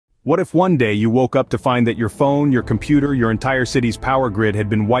What if one day you woke up to find that your phone, your computer, your entire city's power grid had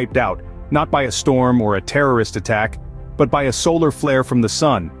been wiped out, not by a storm or a terrorist attack, but by a solar flare from the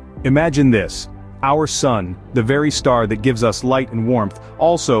sun? Imagine this. Our sun, the very star that gives us light and warmth,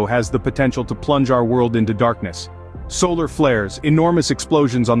 also has the potential to plunge our world into darkness. Solar flares, enormous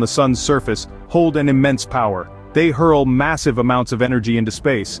explosions on the sun's surface, hold an immense power. They hurl massive amounts of energy into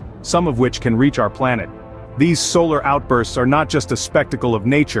space, some of which can reach our planet. These solar outbursts are not just a spectacle of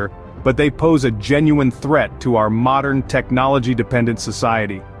nature, but they pose a genuine threat to our modern technology-dependent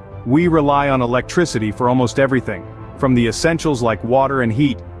society. We rely on electricity for almost everything, from the essentials like water and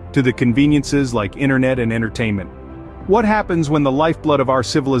heat, to the conveniences like internet and entertainment. What happens when the lifeblood of our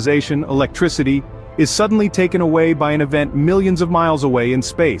civilization, electricity, is suddenly taken away by an event millions of miles away in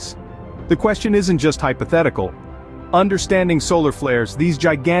space? The question isn't just hypothetical. Understanding solar flares, these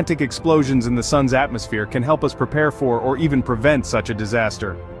gigantic explosions in the sun's atmosphere, can help us prepare for or even prevent such a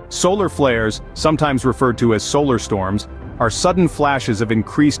disaster. Solar flares, sometimes referred to as solar storms, are sudden flashes of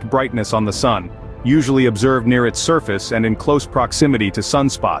increased brightness on the sun, usually observed near its surface and in close proximity to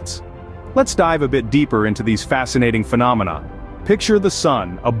sunspots. Let's dive a bit deeper into these fascinating phenomena. Picture the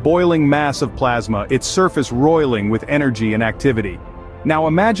sun, a boiling mass of plasma, its surface roiling with energy and activity. Now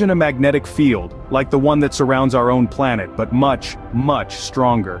imagine a magnetic field, like the one that surrounds our own planet, but much, much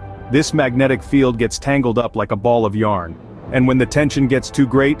stronger. This magnetic field gets tangled up like a ball of yarn. And when the tension gets too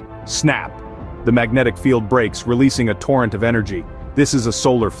great, snap! The magnetic field breaks, releasing a torrent of energy. This is a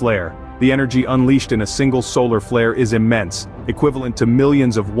solar flare. The energy unleashed in a single solar flare is immense, equivalent to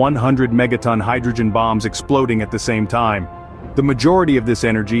millions of 100 megaton hydrogen bombs exploding at the same time. The majority of this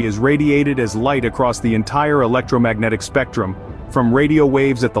energy is radiated as light across the entire electromagnetic spectrum, from radio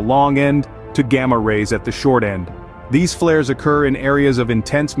waves at the long end to gamma rays at the short end. These flares occur in areas of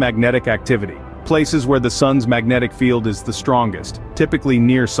intense magnetic activity, places where the sun's magnetic field is the strongest, typically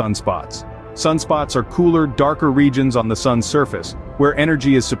near sunspots. Sunspots are cooler, darker regions on the sun's surface, where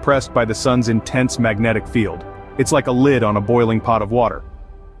energy is suppressed by the sun's intense magnetic field. It's like a lid on a boiling pot of water.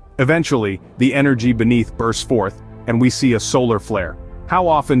 Eventually, the energy beneath bursts forth, and we see a solar flare. How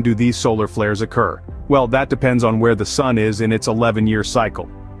often do these solar flares occur? Well, that depends on where the sun is in its 11-year cycle.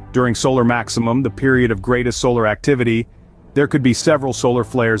 During solar maximum, the period of greatest solar activity, there could be several solar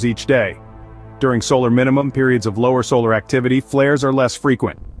flares each day. During solar minimum, periods of lower solar activity, flares are less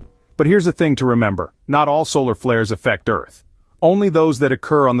frequent. But here's the thing to remember, not all solar flares affect Earth. Only those that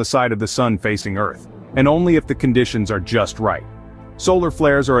occur on the side of the sun facing Earth, and only if the conditions are just right. Solar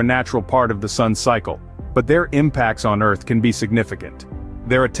flares are a natural part of the sun's cycle, but their impacts on Earth can be significant.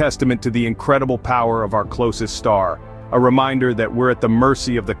 They're a testament to the incredible power of our closest star, a reminder that we're at the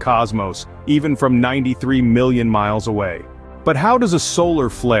mercy of the cosmos, even from 93 million miles away. But how does a solar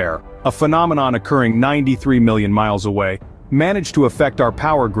flare, a phenomenon occurring 93 million miles away, manage to affect our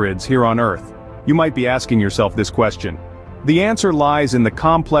power grids here on Earth? You might be asking yourself this question. The answer lies in the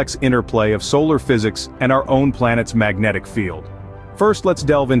complex interplay of solar physics and our own planet's magnetic field. First, let's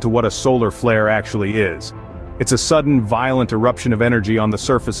delve into what a solar flare actually is. It's a sudden, violent eruption of energy on the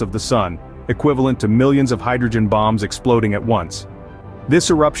surface of the sun, equivalent to millions of hydrogen bombs exploding at once. This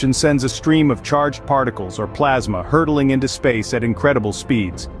eruption sends a stream of charged particles or plasma hurtling into space at incredible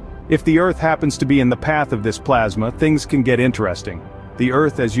speeds. If the Earth happens to be in the path of this plasma, things can get interesting. The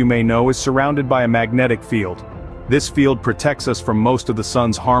Earth, as you may know, is surrounded by a magnetic field. This field protects us from most of the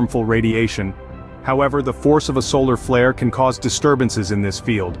sun's harmful radiation. However, the force of a solar flare can cause disturbances in this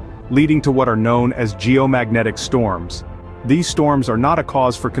field, leading to what are known as geomagnetic storms. These storms are not a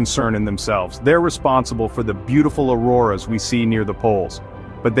cause for concern in themselves. They're responsible for the beautiful auroras we see near the poles.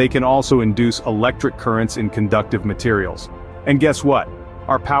 But they can also induce electric currents in conductive materials. And guess what?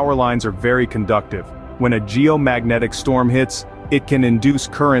 Our power lines are very conductive. When a geomagnetic storm hits, it can induce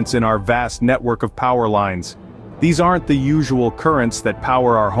currents in our vast network of power lines. These aren't the usual currents that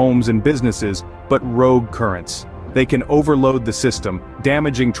power our homes and businesses, but rogue currents. They can overload the system,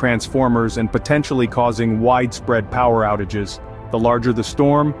 damaging transformers and potentially causing widespread power outages. The larger the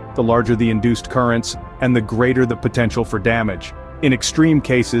storm, the larger the induced currents, and the greater the potential for damage. In extreme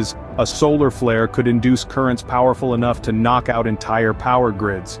cases, a solar flare could induce currents powerful enough to knock out entire power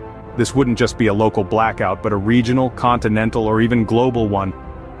grids. This wouldn't just be a local blackout, but a regional, continental, or even global one.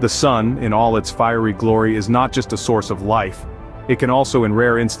 The sun, in all its fiery glory, is not just a source of life. It can also in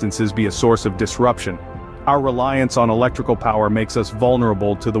rare instances be a source of disruption. Our reliance on electrical power makes us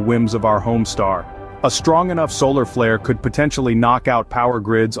vulnerable to the whims of our home star. A strong enough solar flare could potentially knock out power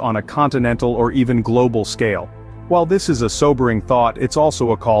grids on a continental or even global scale. While this is a sobering thought, it's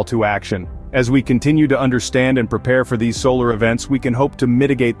also a call to action. As we continue to understand and prepare for these solar events, we can hope to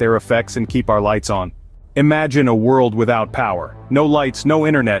mitigate their effects and keep our lights on. Imagine a world without power. No lights, no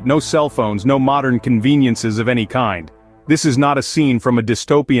internet, no cell phones, no modern conveniences of any kind. This is not a scene from a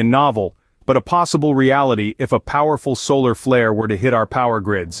dystopian novel, but a possible reality if a powerful solar flare were to hit our power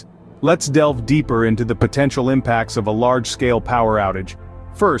grids. Let's delve deeper into the potential impacts of a large-scale power outage.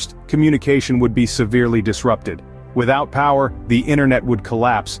 First, communication would be severely disrupted. Without power, the internet would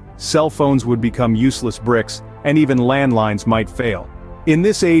collapse, cell phones would become useless bricks, and even landlines might fail. In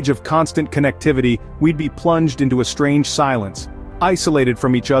this age of constant connectivity, we'd be plunged into a strange silence, isolated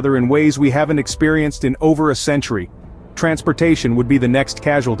from each other in ways we haven't experienced in over a century. Transportation would be the next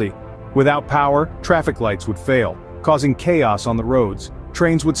casualty. Without power, traffic lights would fail, causing chaos on the roads.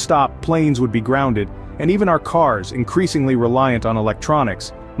 Trains would stop, planes would be grounded, and even our cars, increasingly reliant on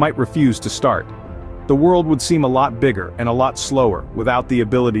electronics, might refuse to start. The world would seem a lot bigger and a lot slower, without the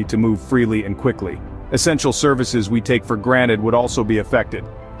ability to move freely and quickly. Essential services we take for granted would also be affected.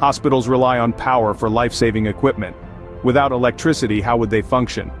 Hospitals rely on power for life-saving equipment. Without electricity, how would they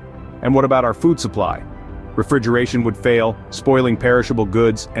function? And what about our food supply? Refrigeration would fail, spoiling perishable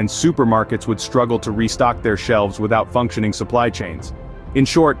goods, and supermarkets would struggle to restock their shelves without functioning supply chains. In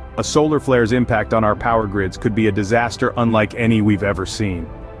short, a solar flare's impact on our power grids could be a disaster unlike any we've ever seen.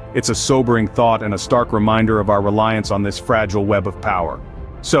 It's a sobering thought and a stark reminder of our reliance on this fragile web of power.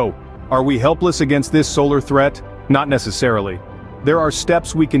 So, are we helpless against this solar threat? Not necessarily. There are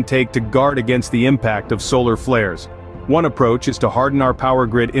steps we can take to guard against the impact of solar flares. One approach is to harden our power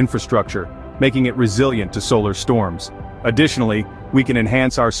grid infrastructure, making it resilient to solar storms. Additionally, we can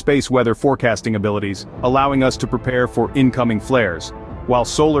enhance our space weather forecasting abilities, allowing us to prepare for incoming flares. While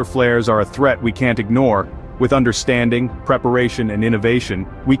solar flares are a threat we can't ignore, with understanding, preparation, and innovation,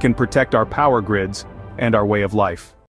 we can protect our power grids and our way of life.